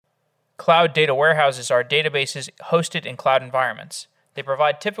Cloud data warehouses are databases hosted in cloud environments. They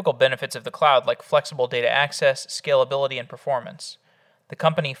provide typical benefits of the cloud like flexible data access, scalability, and performance. The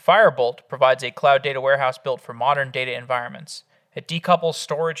company Firebolt provides a cloud data warehouse built for modern data environments. It decouples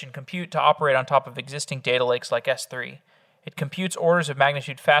storage and compute to operate on top of existing data lakes like S3. It computes orders of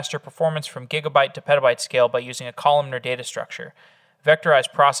magnitude faster performance from gigabyte to petabyte scale by using a columnar data structure,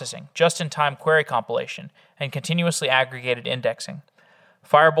 vectorized processing, just-in-time query compilation, and continuously aggregated indexing.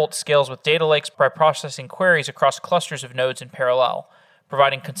 Firebolt scales with data lakes by processing queries across clusters of nodes in parallel,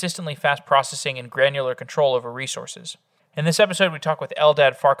 providing consistently fast processing and granular control over resources. In this episode, we talk with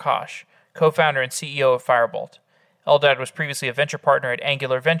Eldad Farkash, co-founder and CEO of Firebolt. Eldad was previously a venture partner at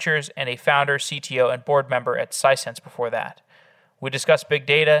Angular Ventures and a founder, CTO, and board member at Sisense before that. We discuss big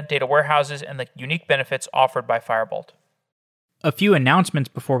data, data warehouses, and the unique benefits offered by Firebolt. A few announcements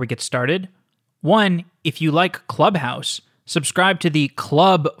before we get started. One, if you like Clubhouse, subscribe to the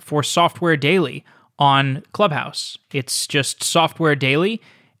Club for Software Daily on Clubhouse. It's just Software Daily,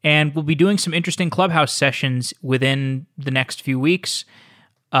 and we'll be doing some interesting Clubhouse sessions within the next few weeks.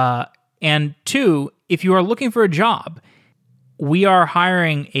 And two, if you are looking for a job, we are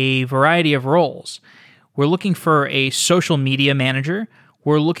hiring a variety of roles. We're looking for a social media manager,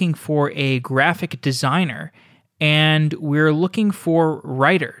 we're looking for a graphic designer, and we're looking for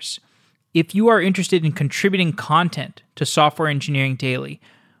writers. If you are interested in contributing content to Software Engineering Daily,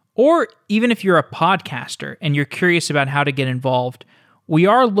 or even if you're a podcaster and you're curious about how to get involved, we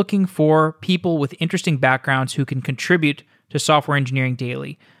are looking for people with interesting backgrounds who can contribute to Software Engineering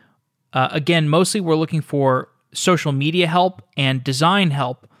Daily. Again, mostly we're looking for social media help and design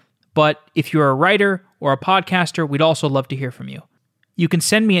help, but if you're a writer or a podcaster, we'd also love to hear from you. You can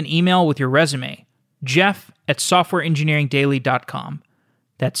send me an email with your resume, jeff@softwareengineeringdaily.com.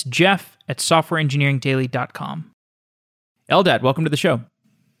 That's jeff@softwareengineeringdaily.com. Eldad, welcome to the show.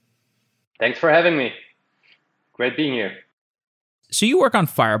 Thanks for having me. Great being here. So you work on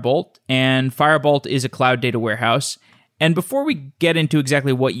Firebolt, and Firebolt is a cloud data warehouse. And before we get into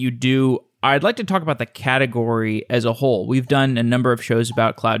exactly what you do, I'd like to talk about the category as a whole. We've done a number of shows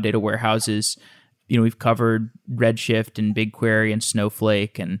about cloud data warehouses. We've covered Redshift and BigQuery and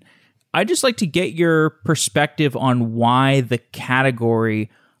Snowflake. And I'd just like to get your perspective on why the category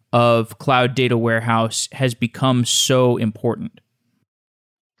of cloud data warehouse has become so important.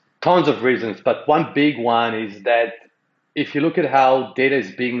 Tons of reasons, but one big one is that if you look at how data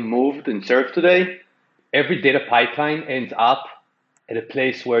is being moved and served today, every data pipeline ends up at a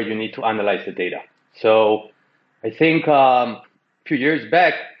place where you need to analyze the data. So I think a few years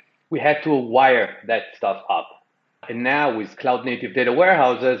back, we had to wire that stuff up. And now with cloud native data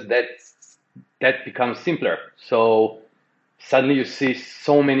warehouses, that becomes simpler. So suddenly you see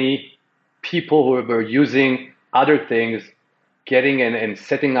so many people who were using other things, getting and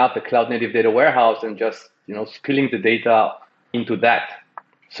setting up a cloud native data warehouse and just spilling the data into that.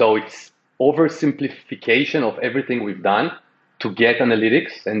 So it's oversimplification of everything we've done to get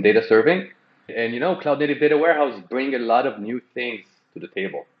analytics and data serving. And cloud native data warehouse bring a lot of new things to the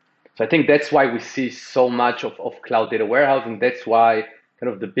table. So I think that's why we see so much of cloud data warehouse, and that's why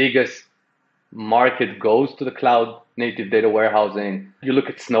kind of the biggest market goes to the cloud native data warehousing. You look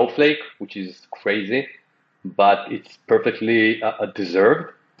at Snowflake, which is crazy, but it's perfectly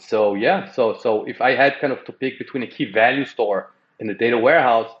deserved. So yeah, so if I had kind of to pick between a key value store and the data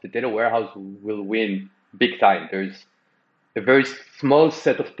warehouse will win big time. There's a very small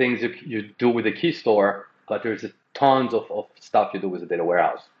set of things you do with a key store, but there's tons of stuff you do with the data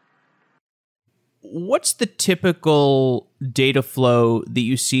warehouse. What's the typical data flow that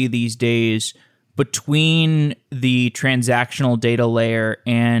you see these days between the transactional data layer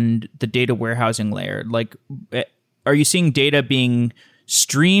and the data warehousing layer? Like, are you seeing data being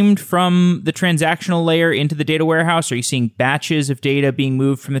streamed from the transactional layer into the data warehouse? Are you seeing batches of data being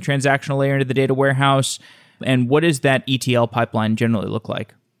moved from the transactional layer into the data warehouse? And what does that ETL pipeline generally look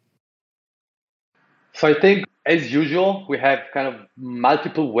like? So I think, as usual, we have kind of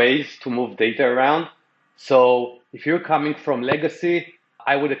multiple ways to move data around. So if you're coming from legacy,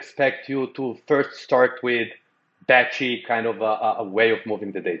 I would expect you to first start with batchy kind of a way of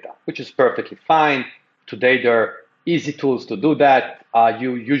moving the data, which is perfectly fine. Today, there are easy tools to do that.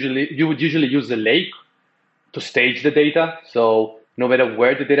 You would usually use a lake to stage the data. So no matter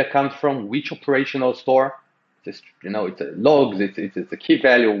where the data comes from, which operational store, it's a logs, it's a key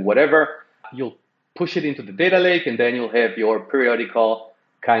value, whatever, you'll push it into the data lake, and then you'll have your periodical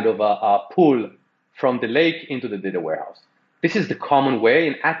kind of a pull from the lake into the data warehouse. This is the common way,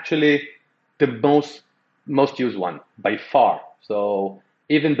 and actually the most used one by far. So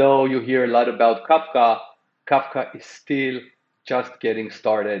even though you hear a lot about Kafka is still just getting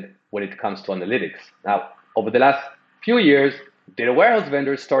started when it comes to analytics. Now, over the last few years, data warehouse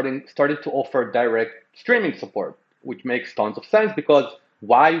vendors started to offer direct streaming support, which makes tons of sense because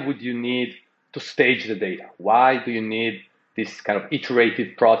why would you need to stage the data? Why do you need this kind of iterative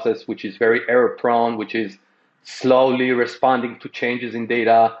process, which is very error prone, which is slowly responding to changes in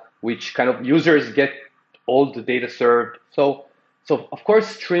data, which kind of users get all the data served. So of course,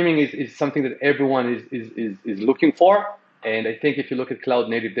 streaming is something that everyone is looking for. And I think if you look at cloud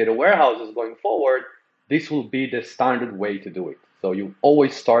native data warehouses going forward, this will be the standard way to do it. So you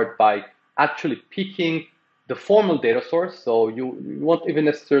always start by actually picking the formal data source. So you won't even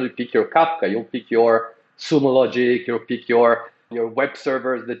necessarily pick your Kafka. You'll pick your Sumo Logic, you'll pick your web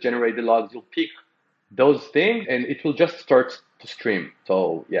servers that generate the logs. You'll pick those things and it will just start to stream.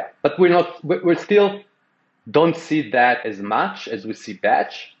 So yeah, but we're still don't see that as much as we see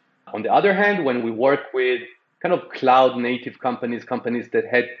batch. On the other hand, when we work with kind of cloud native companies that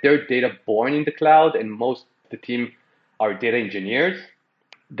had their data born in the cloud, and most of the team are data engineers,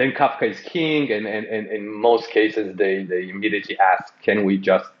 then Kafka is king. And in most cases, they immediately ask, can we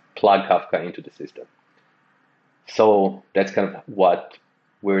just plug Kafka into the system? So that's kind of what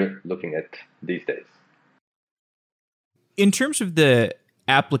we're looking at these days. In terms of the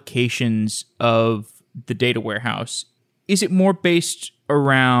applications of the data warehouse, is it more based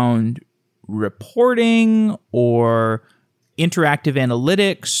around reporting or interactive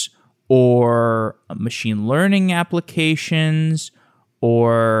analytics or machine learning applications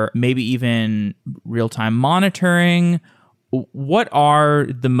or maybe even real-time monitoring? What are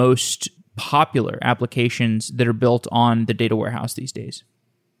the most popular applications that are built on the data warehouse these days?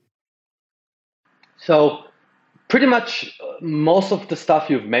 So pretty much most of the stuff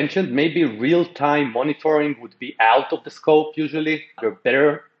you've mentioned, maybe real-time monitoring would be out of the scope usually. There are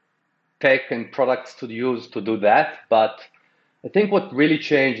better tech and products to use to do that. But I think what really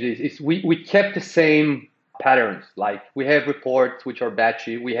changed is we kept the same patterns. Like we have reports which are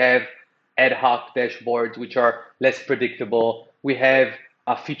batchy. We have ad hoc dashboards which are less predictable. We have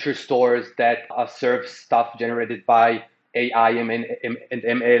feature stores that serve stuff generated by AI and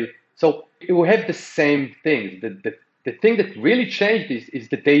ML. So we have the same things. The thing that really changed is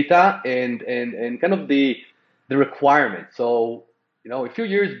the data and kind of the requirement. So, a few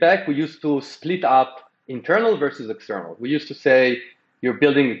years back, we used to split up internal versus external. We used to say you're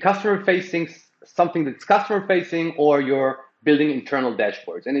building something that's customer facing, or you're building internal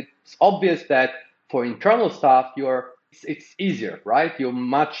dashboards. And it's obvious that for internal stuff, it's easier, right? You're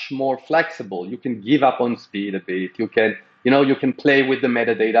much more flexible. You can give up on speed a bit. You can play with the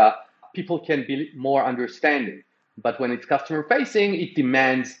metadata. People can be more understanding. But when it's customer facing, it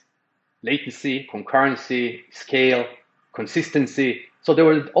demands latency, concurrency, scale, consistency. So there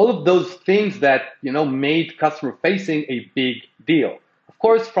were all of those things that, made customer facing a big deal. Of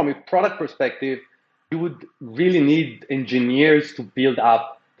course, from a product perspective, you would really need engineers to build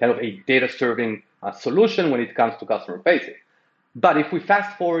up kind of a data serving solution when it comes to customer facing. But if we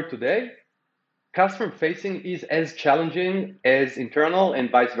fast forward today, customer facing is as challenging as internal and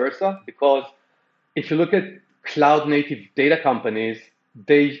vice versa, because if you look at cloud native data companies,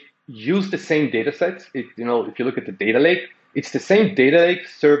 they use the same data sets. If you look at the data lake, it's the same data lake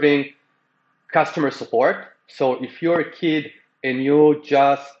serving customer support. So if you're a kid and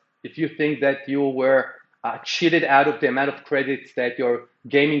if you think that you were cheated out of the amount of credits that your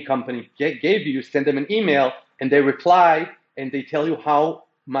gaming company gave you, you send them an email and they reply and they tell you how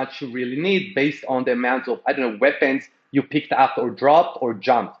much you really need based on the amount of, weapons you picked up or dropped or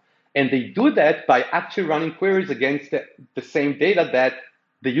jumped. And they do that by actually running queries against the same data that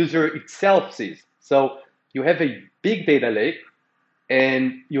the user itself sees. So you have a big data lake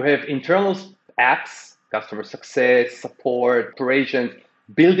and you have internal apps, customer success, support, operations,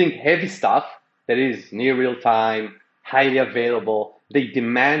 building heavy stuff that is near real time, highly available. They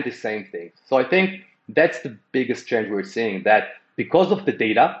demand the same things. So I think that's the biggest change we're seeing, that because of the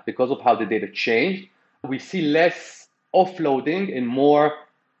data, because of how the data changed, we see less offloading and more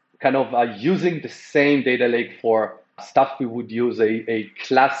kind of using the same data lake for stuff we would use a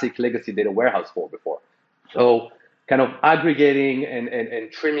classic legacy data warehouse for before. So kind of aggregating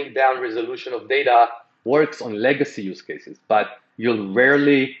and trimming down resolution of data works on legacy use cases, but you'll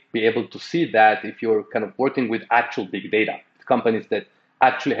rarely be able to see that if you're kind of working with actual big data, companies that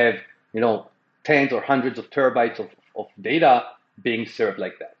actually have, tens or hundreds of terabytes of data being served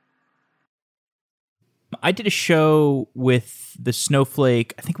like that. I did a show with the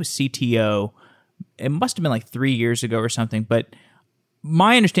Snowflake, I think it was CTO. It must have been like 3 years ago or something. But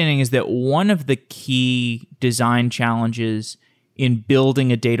my understanding is that one of the key design challenges in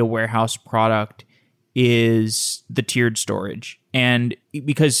building a data warehouse product is the tiered storage. And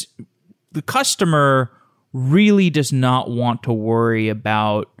because the customer really does not want to worry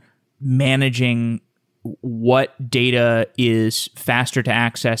about managing what data is faster to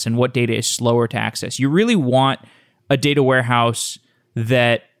access and what data is slower to access. You really want a data warehouse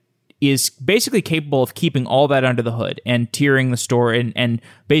that is basically capable of keeping all that under the hood and tiering the store. And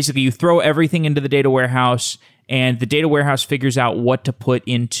basically you throw everything into the data warehouse, and the data warehouse figures out what to put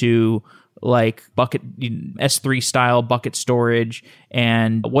into like bucket S3 style bucket storage,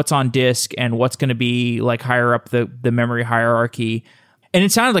 and what's on disk and what's going to be like higher up the memory hierarchy. And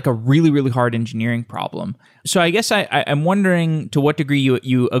it sounded like a really, really hard engineering problem. So I guess I'm wondering to what degree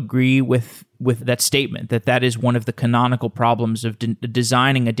you agree with that statement, that is one of the canonical problems of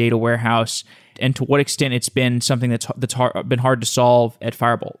designing a data warehouse, and to what extent it's been something that's been hard to solve at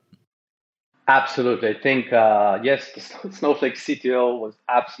Firebolt. Absolutely. I think, yes, the Snowflake CTO was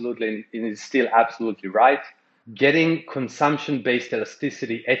absolutely, and is still absolutely right. Getting consumption-based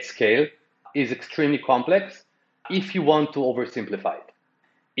elasticity at scale is extremely complex if you want to oversimplify it.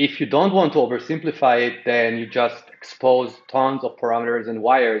 If you don't want to oversimplify it, then you just expose tons of parameters and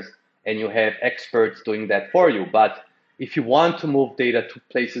wires, and you have experts doing that for you. But if you want to move data to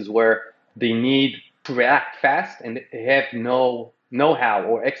places where they need to react fast and they have no know-how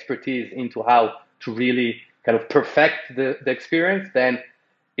or expertise into how to really kind of perfect the experience, then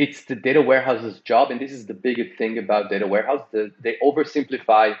it's the data warehouse's job. And this is the biggest thing about data warehouse. They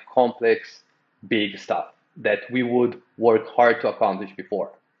oversimplify complex, big stuff that we would work hard to accomplish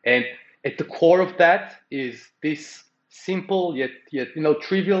before. And at the core of that is this simple yet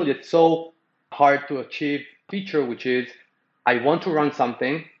trivial yet so hard to achieve feature, which is I want to run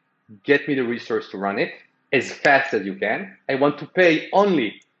something, get me the resource to run it as fast as you can. I want to pay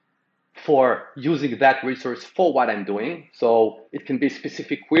only for using that resource for what I'm doing. So it can be a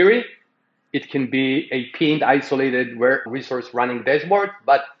specific query. It can be a pinned, isolated resource running dashboard.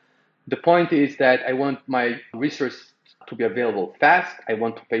 But the point is that I want my resource to be available fast. I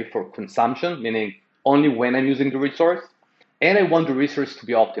want to pay for consumption, meaning only when I'm using the resource. And I want the resource to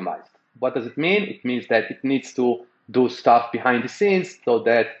be optimized. What does it mean? It means that it needs to do stuff behind the scenes so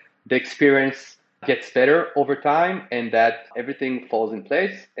that the experience gets better over time and that everything falls in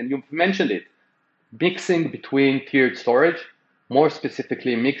place. And you mentioned it, mixing between tiered storage, more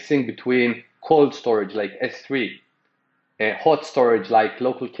specifically mixing between cold storage like S3, hot storage like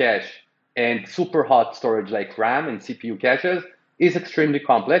local cache, and super hot storage like RAM and CPU caches is extremely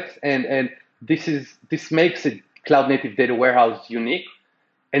complex. And this makes a cloud native data warehouse unique.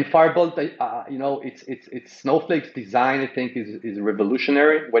 And Firebolt, it's Snowflake's design, I think, is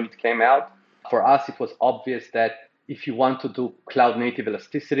revolutionary when it came out. For us, it was obvious that if you want to do cloud native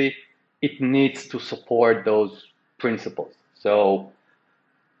elasticity, it needs to support those principles. So,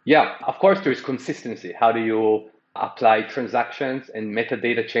 yeah, of course, there is consistency. How do you apply transactions and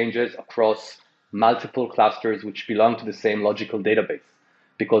metadata changes across multiple clusters which belong to the same logical database?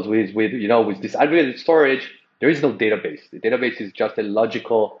 Because with disaggregated storage, there is no database. The database is just a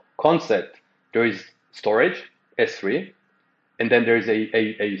logical concept. There is storage, S3, and then there's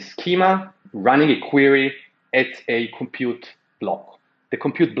a schema running a query at a compute block. The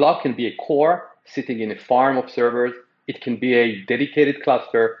compute block can be a core sitting in a farm of servers. It can be a dedicated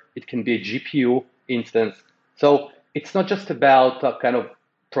cluster. It can be a GPU instance. So it's not just about kind of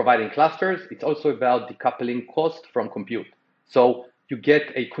providing clusters. It's also about decoupling cost from compute. So you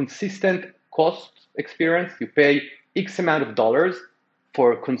get a consistent cost experience. You pay X amount of dollars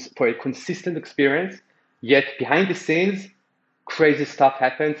for a consistent experience. Yet behind the scenes, crazy stuff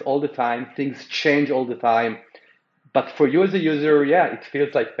happens all the time. Things change all the time. But for you as a user, yeah, it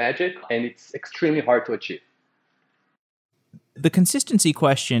feels like magic, and it's extremely hard to achieve. The consistency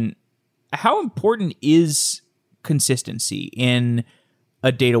question, how important is consistency in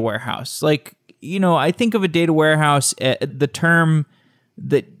a data warehouse? Like, I think of a data warehouse, the term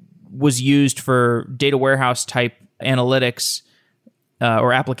that was used for data warehouse type analytics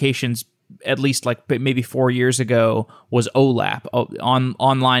or applications, at least like maybe 4 years ago, was OLAP,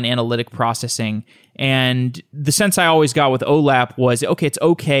 online analytic processing. And the sense I always got with OLAP was, okay, it's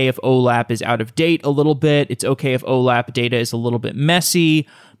okay if OLAP is out of date a little bit. It's okay if OLAP data is a little bit messy,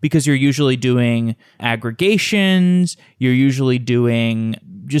 because you're usually doing aggregations, you're usually doing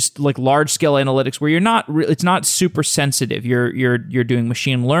just like large scale analytics where it's not super sensitive. You're doing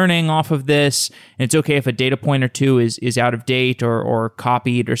machine learning off of this, and it's okay if a data point or two is out of date or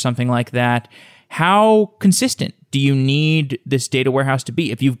copied or something like that. How consistent do you need this data warehouse to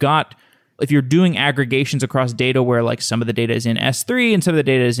be? If you're doing aggregations across data where like some of the data is in S3 and some of the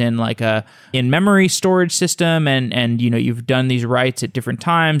data is in like a in-memory storage system, and you've done these writes at different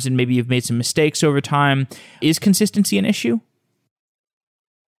times and maybe you've made some mistakes over time, is consistency an issue?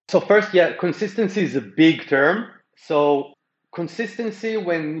 So first, yeah, consistency is a big term. So consistency,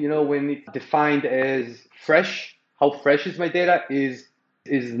 when it's defined as fresh, how fresh is my data is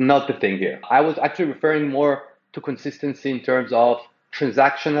not the thing here. I was actually referring more to consistency in terms of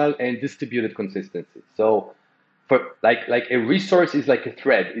transactional and distributed consistency. So for like a resource is like a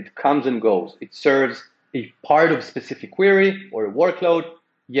thread. It comes and goes. It serves a part of a specific query or a workload,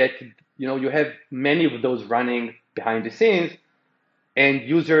 yet you have many of those running behind the scenes, and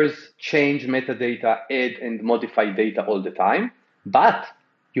users change metadata, add and modify data all the time. But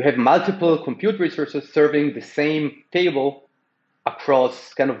you have multiple compute resources serving the same table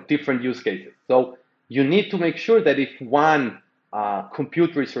across kind of different use cases. So you need to make sure that if one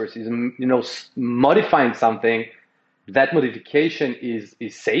compute resource is modifying something, that modification is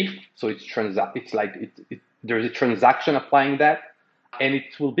safe. So there's a transaction applying that, and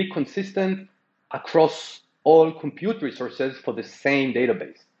it will be consistent across all compute resources for the same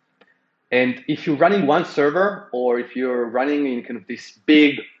database. And if you're running one server, or if you're running in kind of this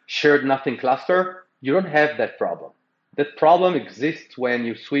big shared nothing cluster, you don't have that problem. That problem exists when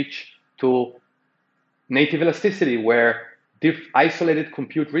you switch to native elasticity, where isolated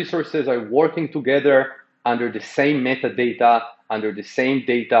compute resources are working together under the same metadata, under the same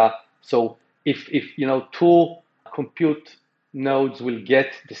data. So if two compute nodes will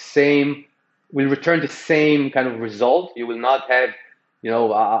return the same kind of result, you will not have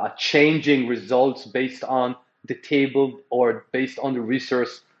changing results based on the table or based on the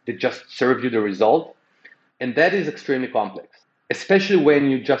resource that just served you the result. And that is extremely complex, especially when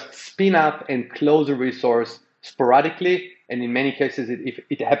you just spin up and close a resource sporadically. And in many cases,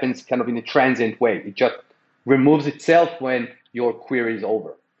 it happens kind of in a transient way. It just removes itself when your query is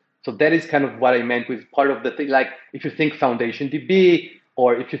over. So that is kind of what I meant with part of the thing. Like if you think Foundation DB,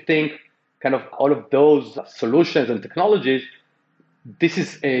 or if you think kind of all of those solutions and technologies, this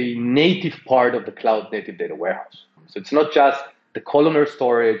is a native part of the cloud native data warehouse. So it's not just the columnar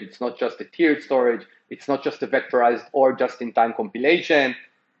storage, it's not just the tiered storage, it's not just the vectorized or just-in-time compilation.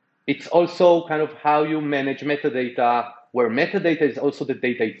 It's also kind of how you manage metadata, where metadata is also the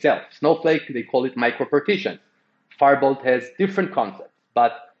data itself. Snowflake, they call it micropartitions. Firebolt has different concepts,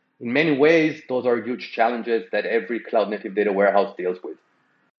 but in many ways, those are huge challenges that every cloud native data warehouse deals with.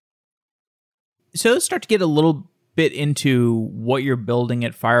 So let's start to get a little bit into what you're building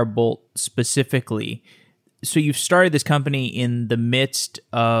at Firebolt specifically. So you've started this company in the midst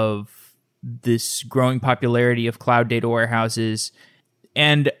of this growing popularity of cloud data warehouses,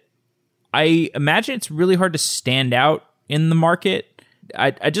 and I imagine it's really hard to stand out in the market.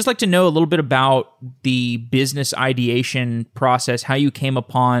 I'd just like to know a little bit about the business ideation process, how you came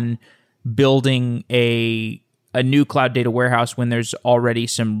upon building a new cloud data warehouse when there's already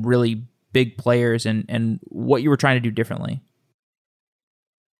some really big players, and what you were trying to do differently.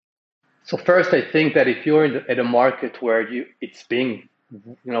 So first, I think that if you're at a market where it's being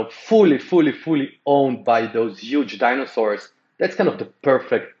fully owned by those huge dinosaurs, that's kind of the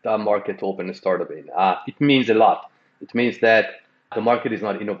perfect market to open a startup in. It means a lot. It means that the market is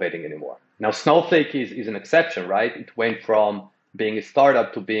not innovating anymore. Now, Snowflake is an exception, right? It went from being a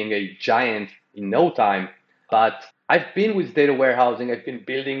startup to being a giant in no time. But I've been with data warehousing. I've been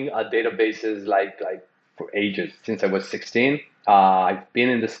building databases like for ages, since I was 16. I've been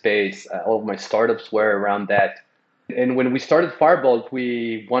in the space. All of my startups were around that. And when we started Firebolt,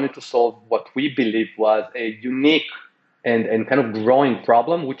 we wanted to solve what we believed was a unique and kind of growing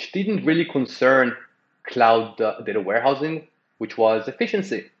problem, which didn't really concern cloud data warehousing, which was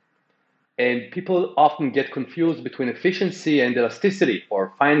efficiency. And people often get confused between efficiency and elasticity,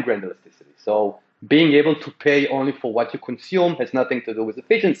 or fine-grained elasticity. So being able to pay only for what you consume has nothing to do with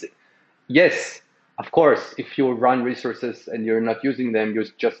efficiency. Yes, of course, if you run resources and you're not using them, you're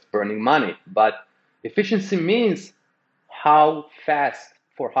just burning money. But efficiency means how fast,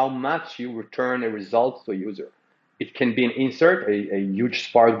 for how much you return a result to a user. It can be an insert, a huge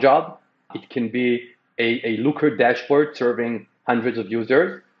Spark job. It can be a Looker dashboard serving hundreds of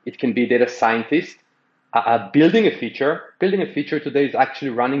users. It can be a data scientist building a feature. Building a feature today is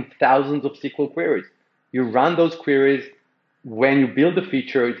actually running thousands of SQL queries. You run those queries. When you build a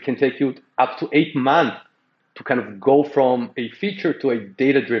feature, it can take you up to 8 months to kind of go from a feature to a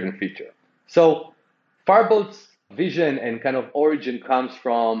data-driven feature. So Firebolt's vision and kind of origin comes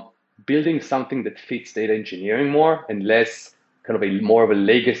from building something that fits data engineering more and less kind of more of a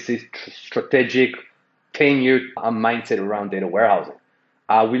legacy strategic 10-year mindset around data warehousing.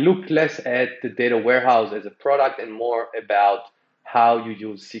 We look less at the data warehouse as a product and more about how you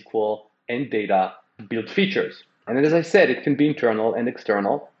use SQL and data to build features. And as I said, it can be internal and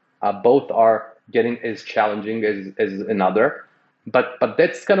external. Both are getting as challenging as another. But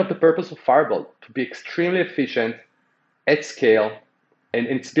that's kind of the purpose of Firebolt, to be extremely efficient at scale, and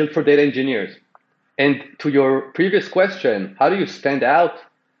it's built for data engineers. And to your previous question, how do you stand out?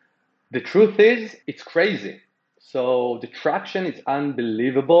 The truth is, it's crazy. So the traction is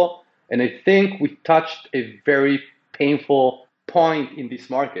unbelievable. And I think we touched a very painful point in this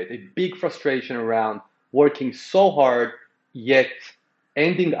market, a big frustration around working so hard, yet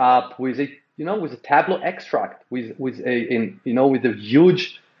ending up with with a Tableau extract, with a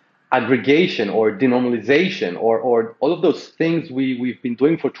huge aggregation or denormalization or all of those things we've been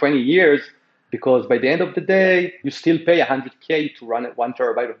doing for 20 years, because by the end of the day, you still pay 100K to run 1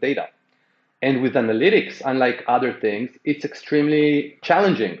 terabyte of data. And with analytics, unlike other things, it's extremely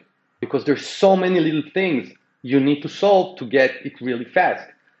challenging because there's so many little things you need to solve to get it really fast.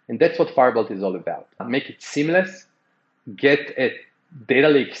 And that's what Firebolt is all about. Make it seamless, get a data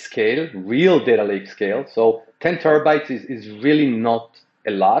lake scale, real data lake scale. So 10 terabytes is really not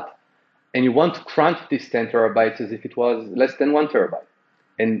a lot. And you want to crunch these 10 terabytes as if it was less than 1 terabyte.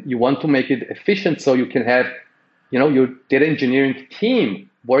 And you want to make it efficient so you can have your data engineering team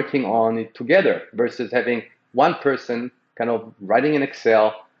working on it together versus having one person kind of writing in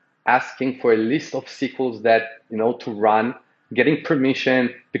Excel, asking for a list of SQLs that, to run, getting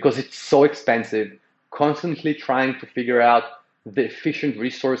permission because it's so expensive, constantly trying to figure out the efficient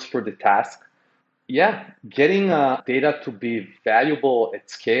resource for the task. Yeah, getting data to be valuable at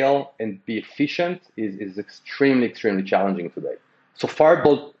scale and be efficient is extremely, extremely challenging today. So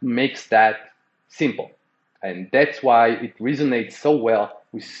Firebolt makes that simple. And that's why it resonates so well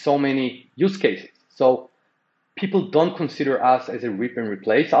with so many use cases. So people don't consider us as a rip and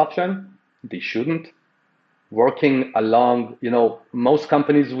replace option. They shouldn't. Working along, most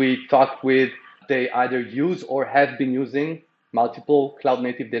companies we talked with, they either use or have been using multiple cloud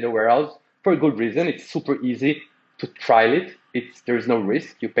native data warehouse for a good reason. It's super easy to trial it. There's no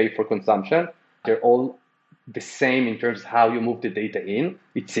risk. You pay for consumption. They're all the same in terms of how you move the data in.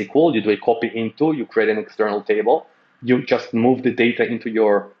 It's SQL. You do a copy into, you create an external table. You just move the data into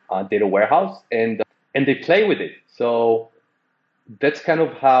your data warehouse, and they play with it. So that's kind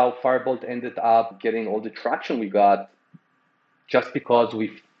of how Firebolt ended up getting all the traction we got, just because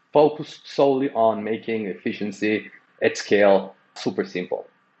we focused solely on making efficiency at scale super simple.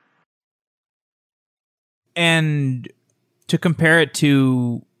 And to compare it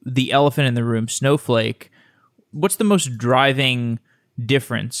to the elephant in the room, Snowflake, what's the most driving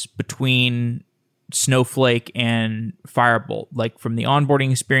difference between Snowflake and Firebolt? Like from the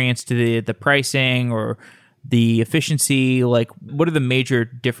onboarding experience to the pricing or the efficiency, like what are the major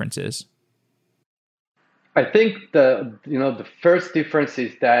differences? I think the first difference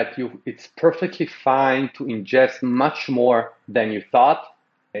is that it's perfectly fine to ingest much more than you thought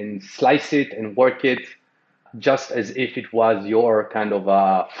and slice it and work it just as if it was your kind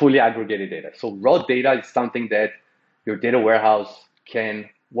of fully aggregated data. So raw data is something that your data warehouse can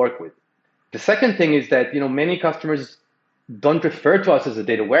work with. The second thing is that many customers don't refer to us as a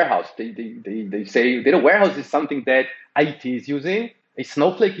data warehouse. They say data warehouse is something that IT is using. A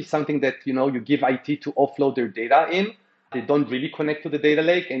Snowflake is something that you give IT to offload their data in. They don't really connect to the data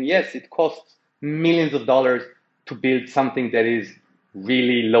lake. And yes, it costs millions of dollars to build something that is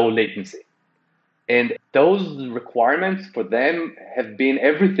really low latency. And those requirements for them have been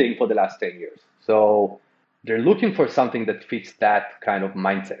everything for the last 10 years. So they're looking for something that fits that kind of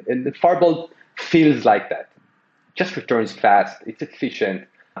mindset. And the Firebolt feels like that. Just returns fast. It's efficient.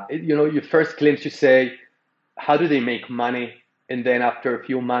 Your first glimpse, you say, how do they make money? And then after a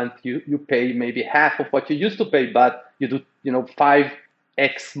few months, you pay maybe half of what you used to pay, but you do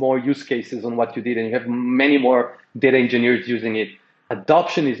 5x more use cases on what you did, and you have many more data engineers using it.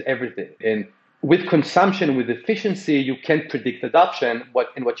 Adoption is everything. And with consumption, with efficiency, you can't predict adoption.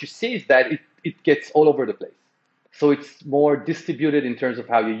 What you see is that it gets all over the place. So it's more distributed in terms of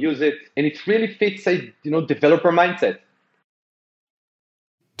how you use it, and it really fits a developer mindset.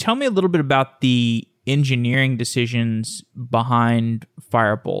 Tell me a little bit about the engineering decisions behind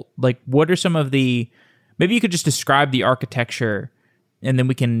Firebolt. Like, what are some of the? Maybe you could just describe the architecture, and then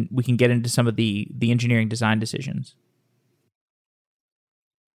we can get into some of the engineering design decisions.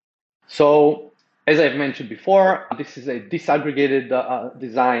 So, as I've mentioned before, this is a disaggregated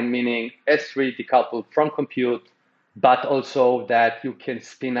design, meaning S3 decoupled from compute, but also that you can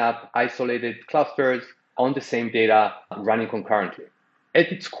spin up isolated clusters on the same data running concurrently.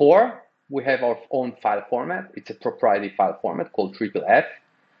 At its core, we have our own file format. It's a proprietary file format called FFF.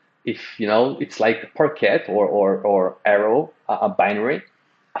 It's like Parquet or Arrow, a binary.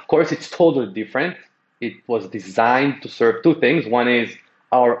 Of course, it's totally different. It was designed to serve two things. One is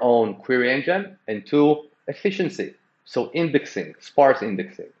our own query engine, and two, efficiency. So indexing, sparse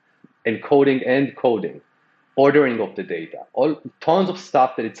indexing, encoding and coding, ordering of the data, all tons of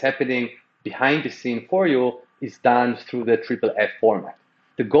stuff that is happening behind the scene for you is done through the triple F format.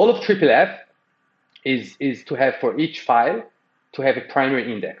 The goal of triple F is to have for each file to have a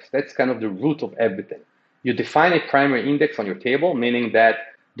primary index. That's kind of the root of everything. You define a primary index on your table, meaning that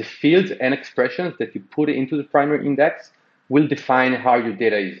the fields and expressions that you put into the primary index will define how your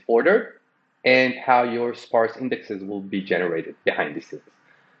data is ordered and how your sparse indexes will be generated behind the scenes.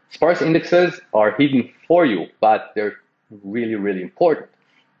 Sparse indexes are hidden for you, but they're really, really important.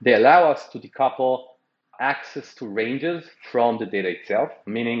 They allow us to decouple access to ranges from the data itself,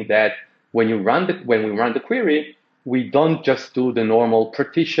 meaning that when we run the query, we don't just do the normal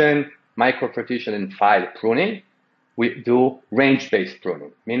partition, micro partition, and file pruning. We do range-based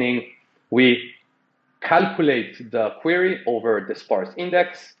pruning, meaning we calculate the query over the sparse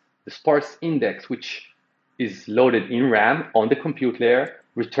index. The sparse index, which is loaded in RAM on the compute layer,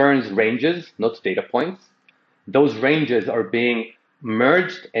 returns ranges, not data points. Those ranges are being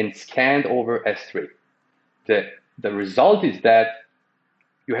merged and scanned over S3. The result is that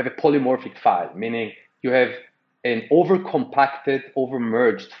you have a polymorphic file, meaning you have an overcompacted,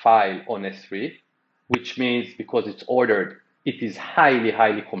 overmerged file on S3, which means because it's ordered, it is highly,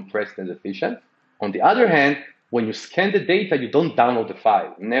 highly compressed and efficient. On the other hand, when you scan the data, you don't download the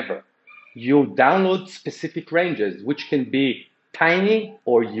file, never. You download specific ranges, which can be tiny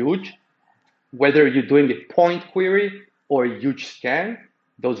or huge. Whether you're doing a point query or a huge scan,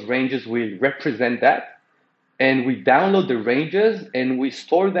 those ranges will represent that. And we download the ranges and we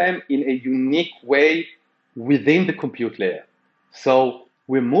store them in a unique way within the compute layer. So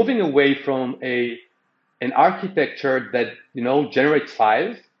we're moving away from an architecture that generates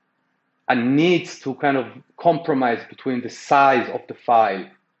files and needs to kind of compromise between the size of the file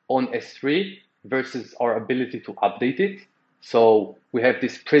on S3 versus our ability to update it. So we have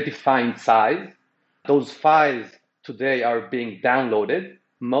this predefined size. Those files today are being downloaded,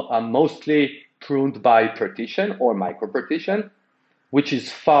 mostly pruned by partition or micro partition, which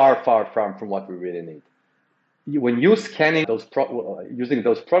is far, far from what we really need. When you're scanning using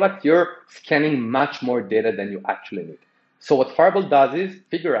those products, you're scanning much more data than you actually need. So what Firebolt does is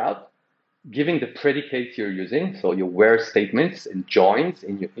figure out, giving the predicates you're using, so your where statements and joins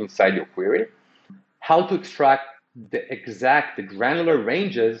inside your query, how to extract the granular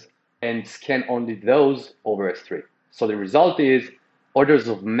ranges and scan only those over S3. So the result is orders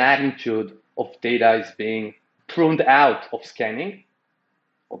of magnitude of data is being pruned out of scanning.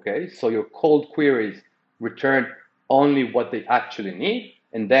 Okay, so your cold queries return only what they actually need,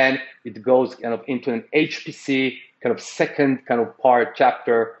 and then it goes kind of into an HPC kind of second kind of part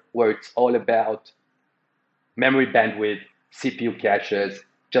chapter where it's all about memory bandwidth, CPU caches,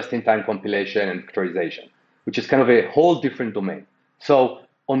 just-in-time compilation and vectorization, which is kind of a whole different domain. So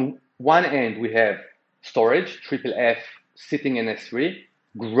on one end, we have storage, triple F, sitting in S3,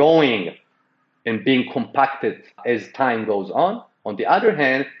 growing and being compacted as time goes on. On the other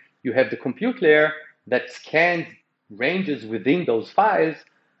hand, you have the compute layer that scans ranges within those files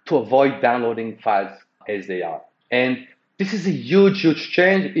to avoid downloading files as they are. And this is a huge, huge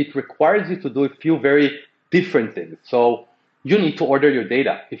change. It requires you to do a few very different things. So you need to order your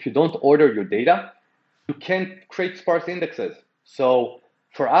data. If you don't order your data, you can't create sparse indexes. So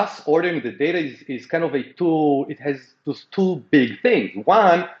for us, ordering the data is kind of it has those two big things.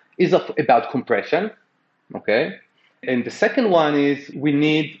 One is about compression, okay? And the second one is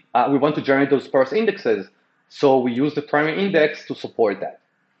we want to generate those sparse indexes. So we use the primary index to support that.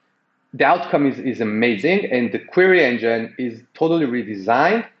 The outcome is amazing, and the query engine is totally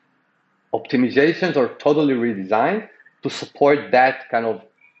redesigned. Optimizations are totally redesigned to support that kind of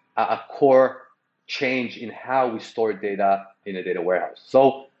a core change in how we store data in a data warehouse.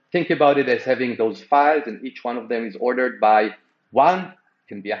 So think about it as having those files, and each one of them is ordered by one. It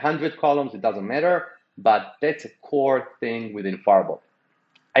can be 100 columns, it doesn't matter, but that's a core thing within Firebolt.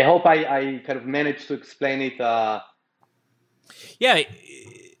 I hope I kind of managed to explain it. Yeah.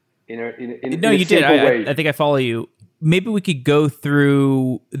 In you did. Way. I think I follow you. Maybe we could go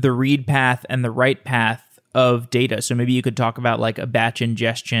through the read path and the write path of data. So maybe you could talk about like a batch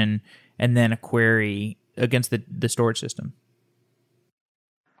ingestion and then a query against the storage system.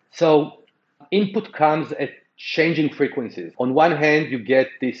 So input comes at changing frequencies. On one hand, you get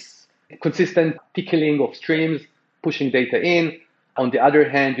this consistent tickling of streams, pushing data in. On the other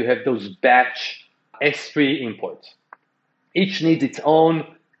hand, you have those batch S3 imports. Each needs its own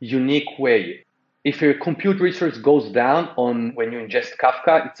unique way. If your compute resource goes down when you ingest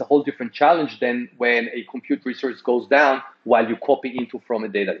Kafka, it's a whole different challenge than when a compute resource goes down while you copy into from a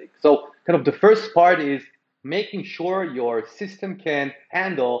data lake. So kind of the first part is making sure your system can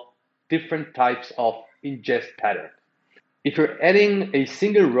handle different types of ingest patterns. If you're adding a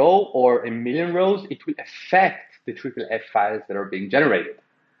single row or a million rows, it will affect the triple F files that are being generated.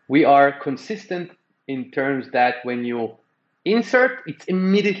 We are consistent in terms that when you insert, it's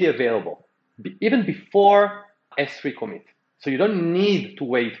immediately available, even before S3 commit. So you don't need to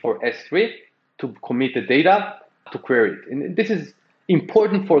wait for S3 to commit the data to query it. And this is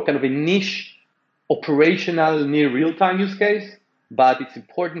important for kind of a niche operational near real-time use case, but it's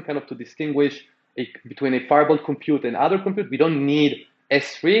important kind of to distinguish between a Firebolt compute and other compute. We don't need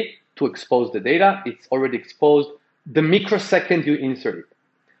S3 to expose the data. It's already exposed the microsecond you insert it.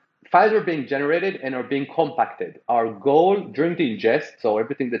 Files are being generated and are being compacted. Our goal during the ingest, so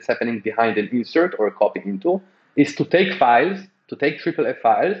everything that's happening behind an insert or a copy into, is to take files, to take triple F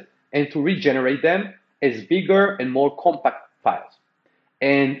files, and to regenerate them as bigger and more compact files.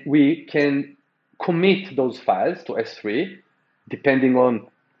 And we can commit those files to S3 depending on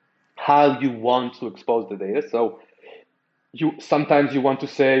how you want to expose the data. So sometimes you want to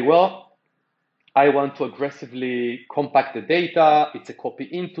say, well, I want to aggressively compact the data. It's a copy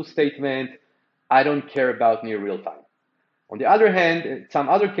into statement. I don't care about near real time. On the other hand, in some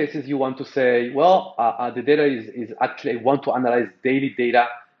other cases, you want to say, well, the data is actually, I want to analyze daily data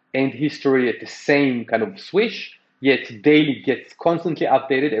and history at the same kind of swish, yet daily gets constantly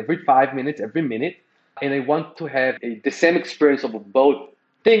updated every 5 minutes, every minute. And I want to have the same experience of both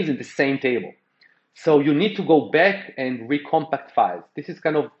things in the same table. So you need to go back and recompact files. This is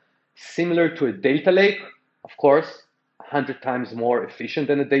kind of similar to a data lake, of course, 100 times more efficient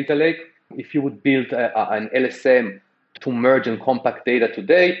than a data lake. If you would build an LSM to merge and compact data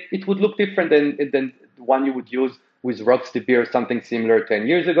today, it would look different than the one you would use with RocksDB or something similar 10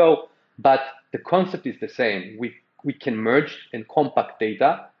 years ago. But the concept is the same. We can merge and compact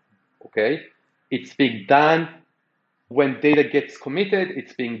data, okay? It's being done when data gets committed.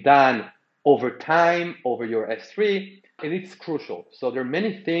 It's being done over time, over your S3, and it's crucial. So there are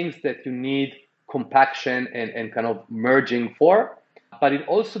many things that you need compaction and kind of merging for, but it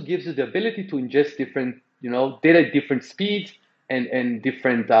also gives you the ability to ingest different, data at different speeds and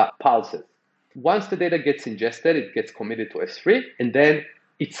different pulses. Once the data gets ingested, it gets committed to S3, and then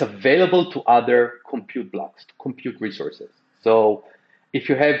it's available to other compute blocks, to compute resources. So if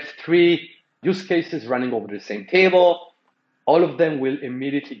you have 3 use cases running over the same table, all of them will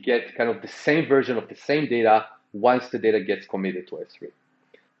immediately get kind of the same version of the same data once the data gets committed to S3.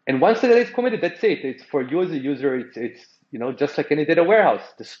 And once the data is committed, that's it. It's for you as a user, it's just like any data warehouse.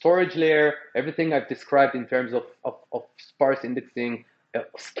 The storage layer, everything I've described in terms of sparse indexing,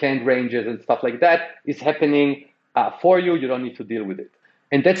 scanned ranges and stuff like that is happening for you. You don't need to deal with it.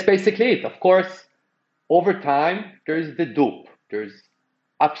 And that's basically it. Of course, over time, there's the dupe, there's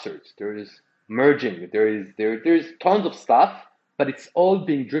upserts, there's merging, there's tons of stuff, but it's all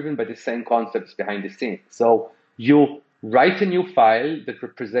being driven by the same concepts behind the scenes. So you write a new file that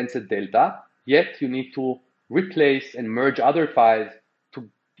represents a delta, yet you need to replace and merge other files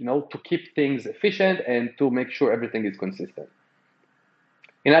to keep things efficient and to make sure everything is consistent.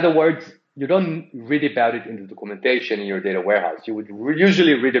 In other words, you don't read about it in the documentation in your data warehouse. You would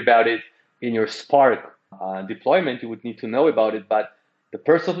usually read about it in your Spark deployment. You would need to know about it, but the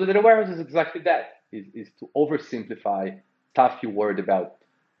purpose of the data warehouse is exactly that, is to oversimplify stuff you worried about,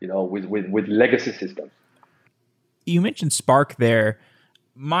 with legacy systems. You mentioned Spark there.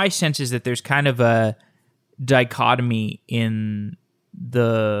 My sense is that there's kind of a dichotomy in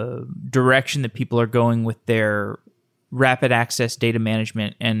the direction that people are going with their rapid access data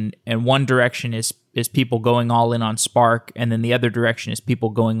management, and one direction is people going all in on Spark, and then the other direction is people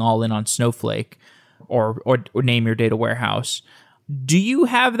going all in on Snowflake or name your data warehouse. Do you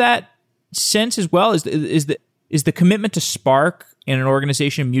have that sense as well? Is the commitment to Spark in an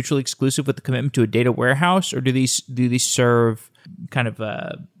organization mutually exclusive with the commitment to a data warehouse, or do these serve kind of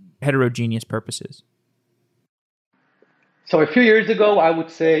heterogeneous purposes? So a few years ago, I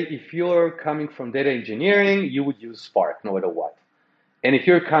would say if you're coming from data engineering, you would use Spark no matter what. And if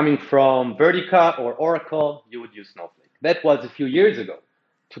you're coming from Vertica or Oracle, you would use Snowflake. That was a few years ago.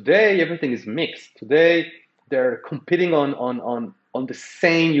 Today, everything is mixed. Today, they're competing on the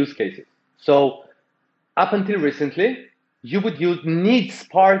same use cases. So up until recently, you would need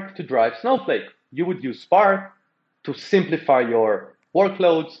Spark to drive Snowflake. You would use Spark to simplify your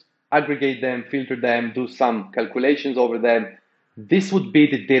workloads, aggregate them, filter them, do some calculations over them. This would be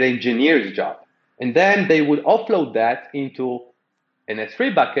the data engineer's job. And then they would offload that into an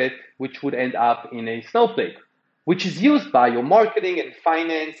S3 bucket, which would end up in a Snowflake, which is used by your marketing and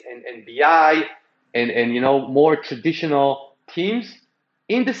finance and BI and more traditional teams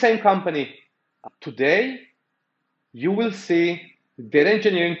in the same company. Today, you will see data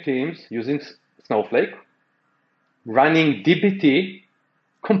engineering teams using Snowflake, running dbt,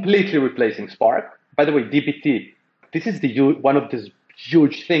 completely replacing Spark. By the way, dbt, this is one of these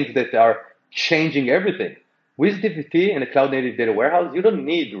huge things that are changing everything. With dbt and a cloud native data warehouse, you don't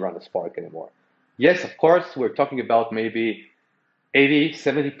need to run a Spark anymore. Yes, of course, we're talking about maybe 80,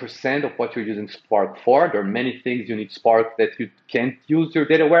 70% of what you're using Spark for. There are many things you need Spark that you can't use your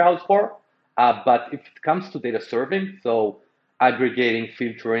data warehouse for. But if it comes to data serving, so aggregating,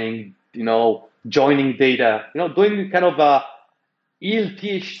 filtering, joining data, doing kind of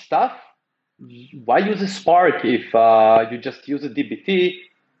ELT-ish stuff, why use a Spark if you just use a dbt?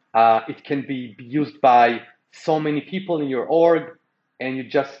 It can be used by so many people in your org, and you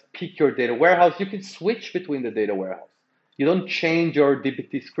just pick your data warehouse. You can switch between the data warehouse. You don't change your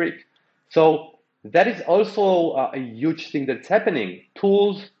dbt script. So that is also a huge thing that's happening.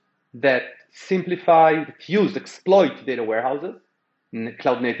 Tools that simplify, exploit data warehouses,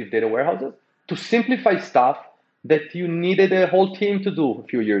 cloud native data warehouses, to simplify stuff that you needed a whole team to do a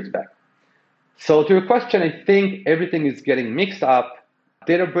few years back. So to your question, I think everything is getting mixed up.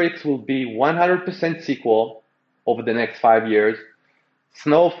 Databricks will be 100% SQL over the next 5 years.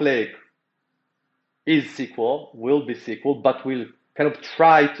 Snowflake is SQL, will be SQL, but we'll kind of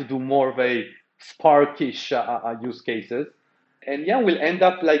try to do more of a Sparkish use cases. And yeah, we'll end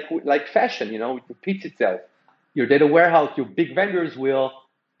up like fashion, it repeats itself. Your data warehouse, your big vendors will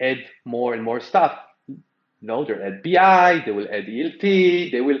add more and more stuff. They'll add BI, they will add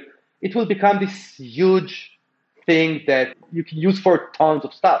ELT, it will become this huge thing that you can use for tons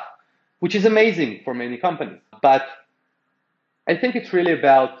of stuff, which is amazing for many companies. But I think it's really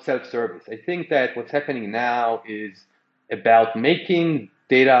about self-service. I think that what's happening now is about making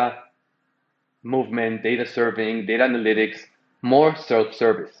data movement, data serving, data analytics more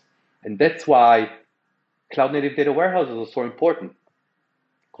self-service. And that's why cloud native data warehouses are so important,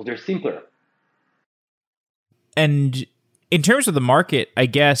 because they're simpler. And in terms of the market, I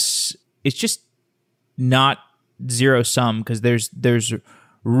guess it's just not zero sum, because there's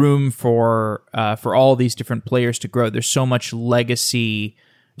room for all these different players to grow. There's so many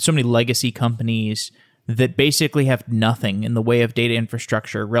legacy companies that basically have nothing in the way of data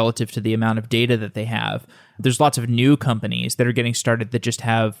infrastructure relative to the amount of data that they have. There's lots of new companies that are getting started that just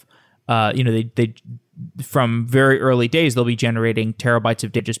have, they from very early days, they'll be generating terabytes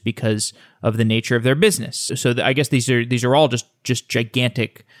of data just because of the nature of their business. So I guess these are all just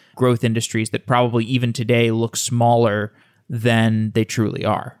gigantic growth industries that probably even today look smaller than they truly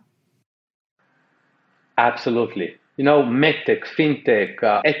are. Absolutely. MedTech, FinTech,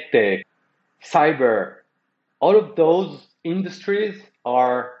 EdTech, cyber, all of those industries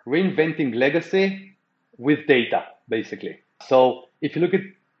are reinventing legacy with data, basically. So if you look at,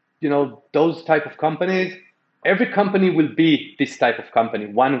 those type of companies, every company will be this type of company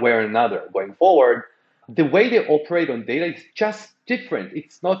one way or another going forward. The way they operate on data is just different.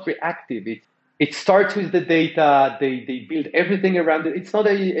 It's not reactive. It starts with the data. They build everything around it. It's not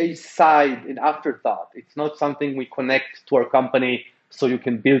an afterthought. It's not something we connect to our company so you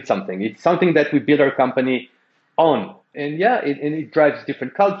can build something. It's something that we build our company on. And yeah, it drives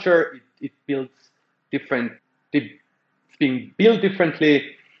different culture. It builds different. It's being built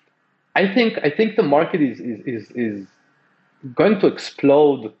differently. I think the market is going to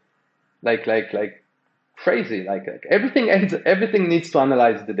explode like crazy. Like everything needs to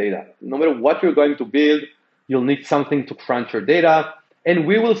analyze the data. No matter what you're going to build, you'll need something to crunch your data. And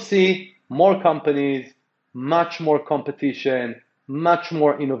we will see more companies, much more competition, much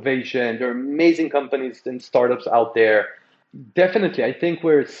more innovation. There are amazing companies and startups out there. Definitely, I think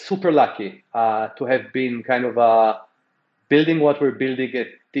we're super lucky to have been kind of building what we're building at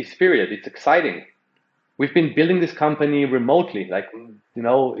this period. It's exciting. We've been building this company remotely.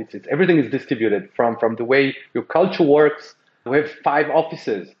 It's everything is distributed from the way your culture works. We have 5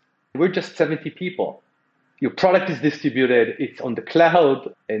 offices. We're just 70 people. Your product is distributed. It's on the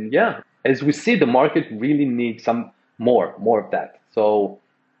cloud. And yeah, as we see, the market really needs some more of that. So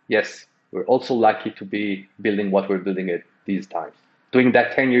yes, we're also lucky to be building what we're building at these times. Doing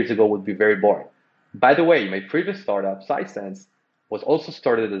that 10 years ago would be very boring. By the way, my previous startup, Sisense, was also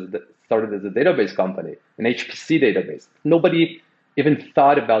started as a database company, an HPC database. Nobody even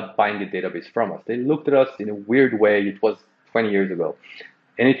thought about buying a database from us. They looked at us in a weird way. It was 20 years ago.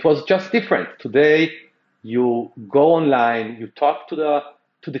 And it was just different. Today, you go online, you talk to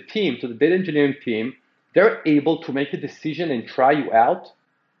the team, to the data engineering team. They're able to make a decision and try you out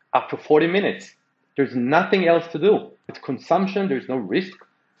after 40 minutes. There's nothing else to do. It's consumption. There's no risk.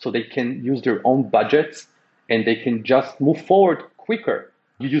 So they can use their own budgets and they can just move forward quicker.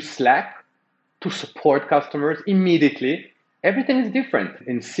 You use Slack. to support customers immediately. Everything is different,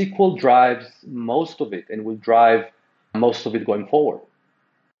 and SQL drives most of it and will drive most of it going forward.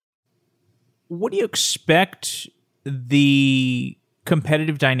 What do you expect the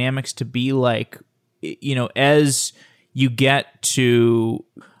competitive dynamics to be like, as you get to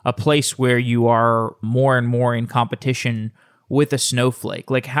a place where you are more and more in competition with a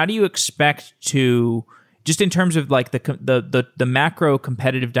Snowflake? Like, how do you expect to, just in terms of like the macro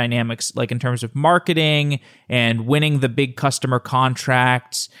competitive dynamics, like in terms of marketing and winning the big customer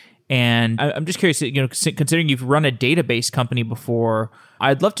contracts? And I'm just curious, considering you've run a database company before,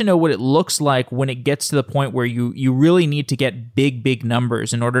 I'd love to know what it looks like when it gets to the point where you really need to get big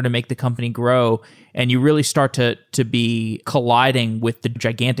numbers in order to make the company grow, and you really start to be colliding with the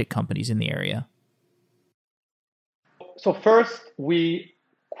gigantic companies in the area. So first, we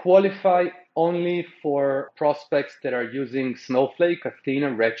qualify only for prospects that are using Snowflake, Athena,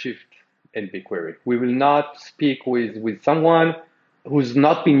 Redshift, and BigQuery. We will not speak with someone who's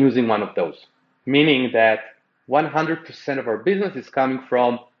not been using one of those, meaning that 100% of our business is coming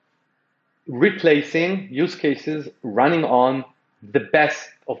from replacing use cases running on the best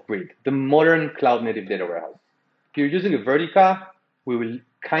of breed, the modern cloud native data warehouse. If you're using a Vertica, we will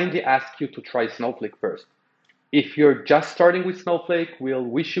kindly ask you to try Snowflake first. If you're just starting with Snowflake, we'll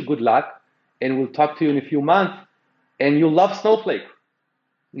wish you good luck and we'll talk to you in a few months and you'll love Snowflake.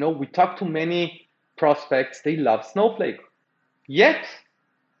 We talk to many prospects, they love Snowflake. Yet,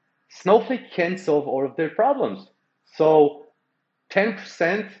 Snowflake can't solve all of their problems. So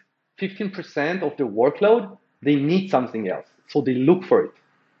 10%, 15% of their workload, they need something else. So they look for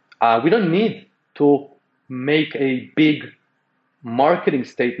it. We don't need to make a big marketing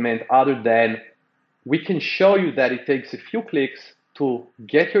statement other than we can show you that it takes a few clicks to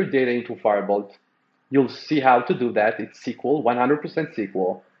get your data into Firebolt. You'll see how to do that. It's SQL, 100%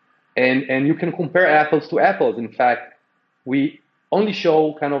 SQL. And you can compare apples to apples. In fact, we only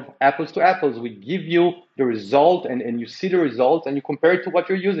show kind of apples to apples. We give you the result and you see the results and you compare it to what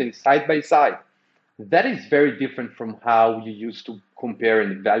you're using side by side. That is very different from how you used to compare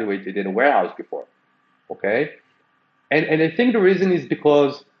and evaluate the data warehouse before. Okay? And I think the reason is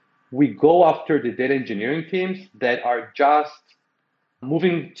because we go after the data engineering teams that are just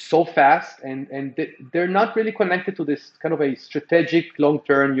moving so fast and they're not really connected to this kind of a strategic,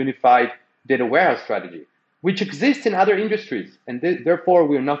 long-term, unified data warehouse strategy, which exists in other industries. And therefore,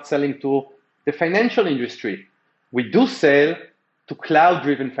 we're not selling to the financial industry. We do sell to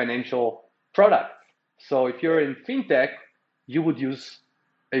cloud-driven financial products. So if you're in fintech, you would use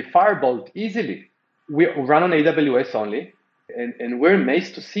a Firebolt easily. We run on AWS only, and we're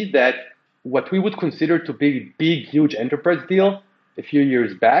amazed to see that what we would consider to be a big, huge enterprise deal a few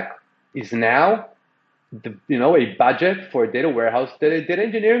years back is now a budget for a data warehouse that a data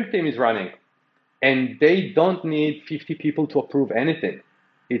engineering team is running. And they don't need 50 people to approve anything.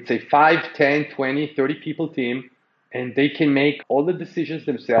 It's a 5, 10, 20, 30 people team, and they can make all the decisions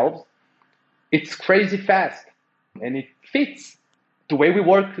themselves. It's crazy fast, and it fits the way we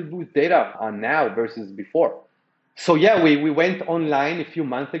work with data now versus before. So yeah, we went online a few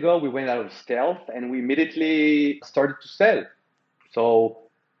months ago. We went out of stealth, and we immediately started to sell. So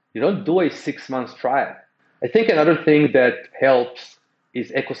you don't do a 6-month trial. I think another thing that helps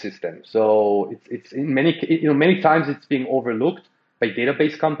is ecosystem. So it's in many times it's being overlooked by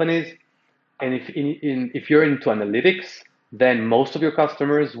database companies. And if you're into analytics, then most of your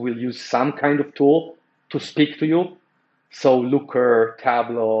customers will use some kind of tool to speak to you. So Looker,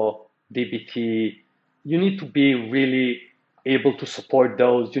 Tableau, dbt, you need to be really able to support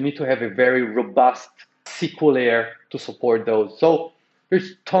those. You need to have a very robust SQL layer to support those. So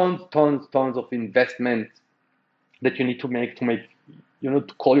there's tons of investment that you need to make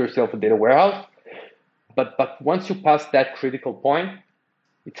to call yourself a data warehouse. But once you pass that critical point,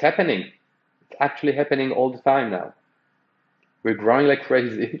 it's happening. It's actually happening all the time now. We're growing like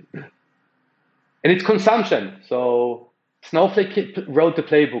crazy. And it's consumption. So Snowflake wrote the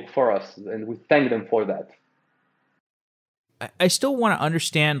playbook for us, and we thank them for that. I still want to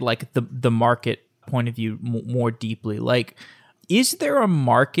understand like the market point of view more deeply. Like, is there a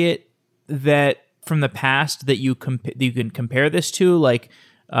market that from the past that you can compare this to? Like,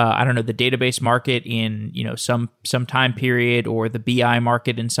 I don't know, the database market in some time period, or the BI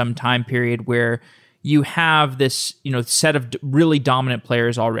market in some time period, where you have this set of really dominant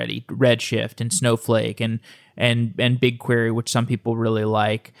players already, Redshift and Snowflake and BigQuery, which some people really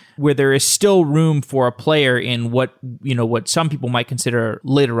like, where there is still room for a player in what some people might consider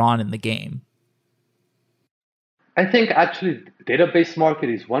later on in the game? I think actually the database market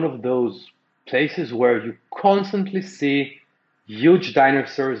is one of those places where you constantly see huge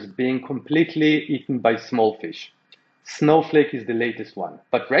dinosaurs being completely eaten by small fish. Snowflake is the latest one,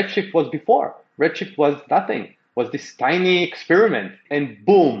 but Redshift was before. Redshift was nothing, was this tiny experiment, and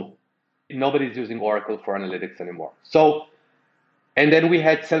boom, nobody's using Oracle for analytics anymore. So, and then we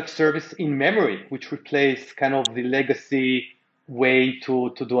had self-service in memory, which replaced kind of the legacy way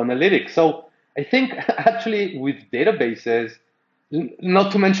to do analytics. So I think actually with databases,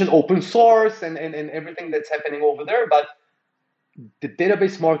 not to mention open source and everything that's happening over there, but the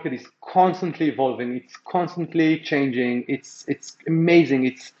database market is constantly evolving. It's constantly changing. It's amazing.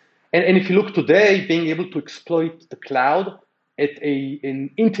 And if you look today, being able to exploit the cloud at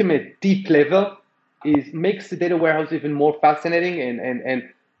an intimate, deep level is makes the data warehouse even more fascinating. And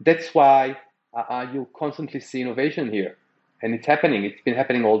that's why you constantly see innovation here. And it's happening. It's been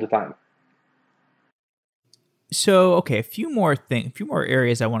happening all the time. So, okay, a few more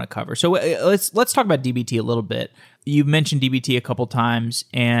areas I want to cover. So let's talk about DBT a little bit. You mentioned DBT a couple times,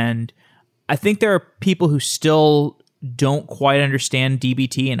 and I think there are people who still don't quite understand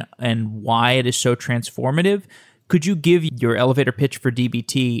DBT and why it is so transformative. Could you give your elevator pitch for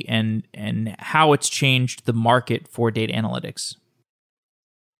DBT and how it's changed the market for data analytics?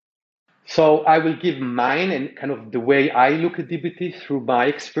 So I will give mine and kind of the way I look at DBT through my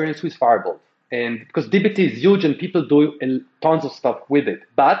experience with Firebolt. And because DBT is huge and people do tons of stuff with it.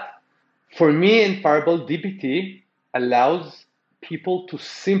 But for me in Firebolt, DBT allows people to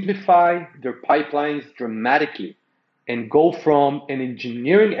simplify their pipelines dramatically and go from an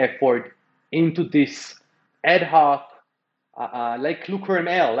engineering effort into this ad hoc, like Looker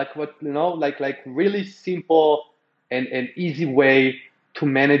ML, like what, like really simple and easy way to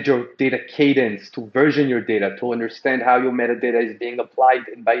manage your data cadence, to version your data, to understand how your metadata is being applied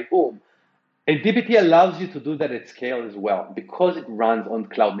and by whom. And dbt allows you to do that at scale as well because it runs on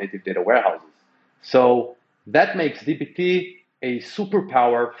cloud native data warehouses. So that makes dbt a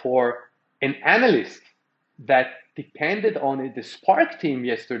superpower for an analyst that depended on the Spark team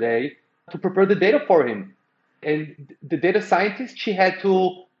yesterday to prepare the data for him. And the data scientist, she had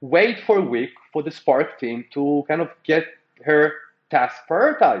to wait for a week for the Spark team to kind of get her task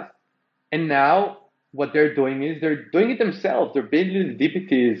prioritized. And now what they're doing is they're doing it themselves. They're building the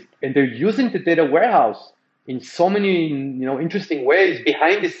DBTs and they're using the data warehouse in so many interesting ways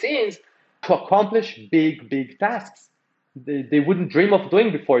behind the scenes to accomplish big tasks they wouldn't dream of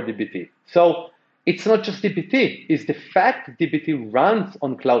doing before DBT. So it's not just DBT, it's the fact that DBT runs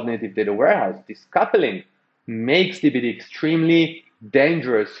on cloud native data warehouse. This coupling makes DBT extremely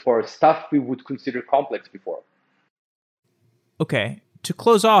dangerous for stuff we would consider complex before. Okay. To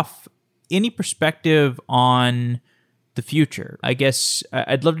close off, any perspective on the future? I guess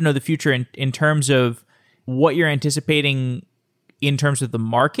I'd love to know the future in terms of what you're anticipating in terms of the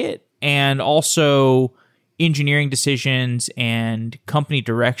market and also engineering decisions and company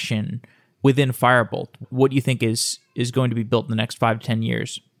direction within Firebolt. What do you think is going to be built in the next 5 to 10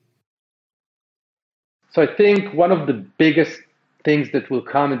 years? So I think one of the biggest things that will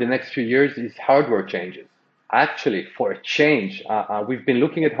come in the next few years is hardware changes. Actually, for a change, we've been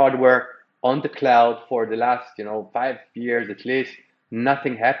looking at hardware on the cloud for the last 5 years at least.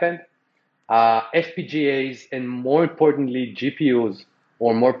 Nothing happened. FPGAs and more importantly GPUs,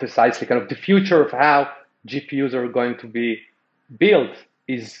 or more precisely, kind of the future of how GPUs are going to be built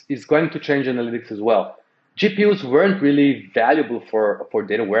is going to change analytics as well. GPUs weren't really valuable for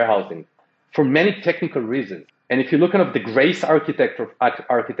data warehousing for many technical reasons. And if you look at the Grace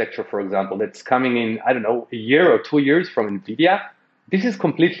architecture, for example, that's coming in, I don't know, a year or 2 years from NVIDIA, this is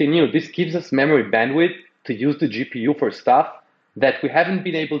completely new. This gives us memory bandwidth to use the GPU for stuff that we haven't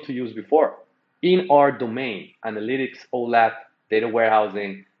been able to use before in our domain: analytics, OLAP, data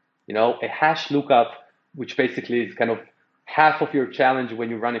warehousing, a hash lookup, which basically is kind of half of your challenge when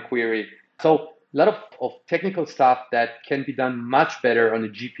you run a query. So a lot of technical stuff that can be done much better on the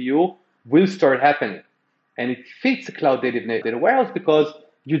GPU will start happening. And it fits a cloud native data warehouse because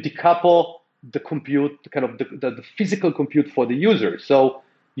you decouple the compute, kind of the physical compute for the user. So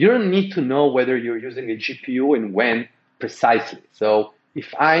you don't need to know whether you're using a GPU and when precisely. So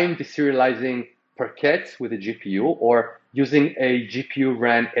if I'm deserializing packets with a GPU or using a GPU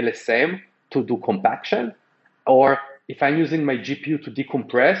ran LSM to do compaction, or if I'm using my GPU to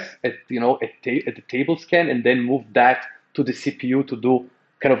decompress at the table scan and then move that to the CPU to do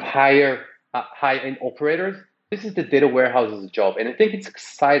kind of high-end operators, this is the data warehouse's job. And I think it's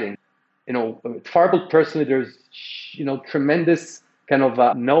exciting. At Firebolt personally, there's tremendous kind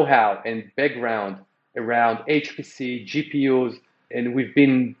of know-how and background around HPC, GPUs, and we've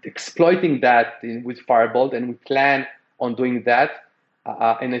been exploiting that with Firebolt, and we plan on doing that.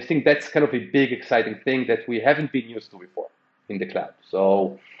 And I think that's kind of a big, exciting thing that we haven't been used to before. in the cloud.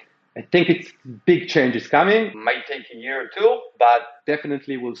 So I think it's big changes coming. Might take a year or two, but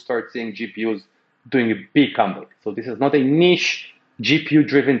definitely we'll start seeing GPUs doing a big comeback. So this is not a niche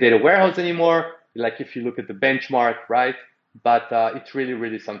GPU-driven data warehouse anymore, like if you look at the benchmark, right? But it's really,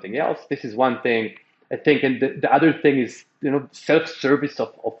 really something else. This is one thing I think, and the other thing is, self-service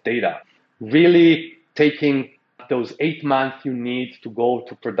of data. Really taking those 8 months you need to go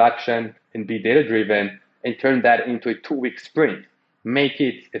to production and be data-driven and turn that into a 2-week sprint. Make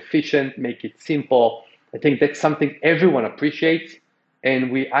it efficient, make it simple. I think that's something everyone appreciates,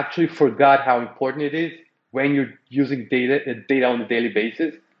 and we actually forgot how important it is when you're using data on a daily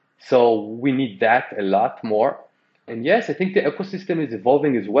basis. So we need that a lot more. And yes, I think the ecosystem is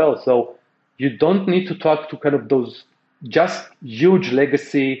evolving as well. So you don't need to talk to kind of those just huge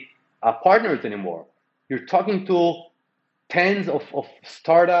legacy partners anymore. You're talking to tens of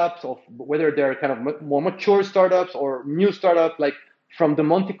startups, of whether they're kind of more mature startups or new startups, like from the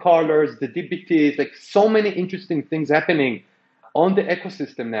Monte Carlos, the DBTs, like so many interesting things happening on the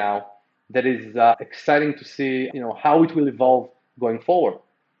ecosystem now that is exciting to see, how it will evolve going forward.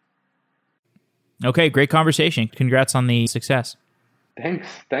 Okay, great conversation. Congrats on the success.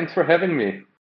 Thanks for having me.